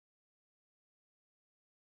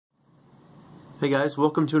Hey guys,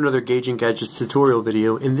 welcome to another Gauging Gadgets tutorial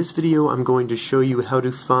video. In this video I'm going to show you how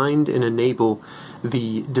to find and enable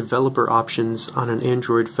the developer options on an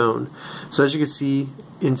Android phone. So as you can see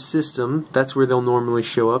in System, that's where they'll normally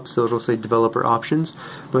show up, so it'll say developer options,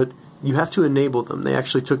 but you have to enable them. They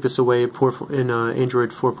actually took this away in Android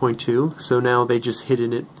 4.2, so now they just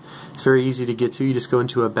hidden it. It's very easy to get to. You just go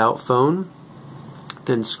into About Phone,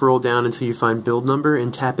 then scroll down until you find build number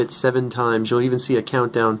and tap it 7 times. You'll even see a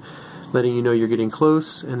countdown letting you know you're getting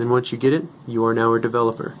close, and then once you get it, you are now a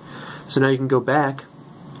developer. So now you can go back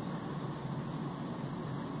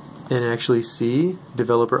and actually see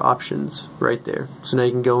developer options right there. So now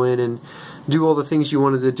you can go in and do all the things you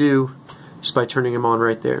wanted to do just by turning them on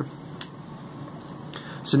right there.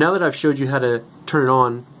 So now that I've showed you how to turn it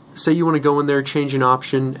on, say you want to go in there, change an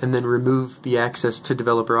option, and then remove the access to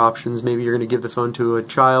developer options. Maybe you're going to give the phone to a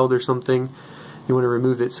child or something. You want to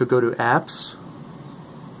remove it, so go to Apps,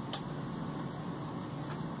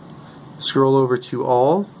 scroll over to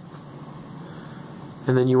All,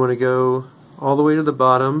 and then you want to go all the way to the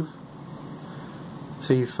bottom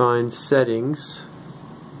until you find Settings.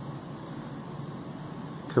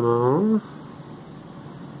 Come on.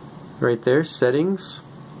 Right there, Settings.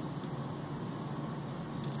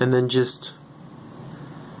 And then just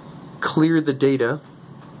clear the data,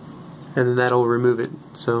 and then that'll remove it.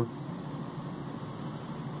 So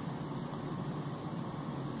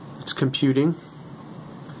it's computing.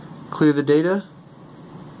 Clear the data.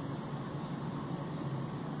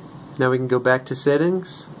 Now we can go back to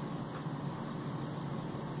Settings,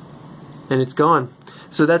 and it's gone.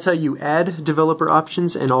 So that's how you add developer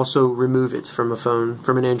options and also remove it from a phone,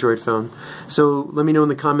 from an Android phone. So let me know in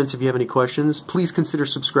the comments if you have any questions. Please consider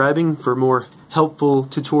subscribing for more helpful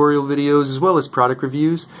tutorial videos as well as product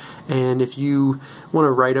reviews. And if you want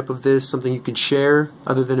a write-up of this, something you can share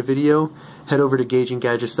other than a video, head over to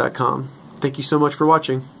GaugingGadgets.com. Thank you so much for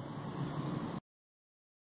watching.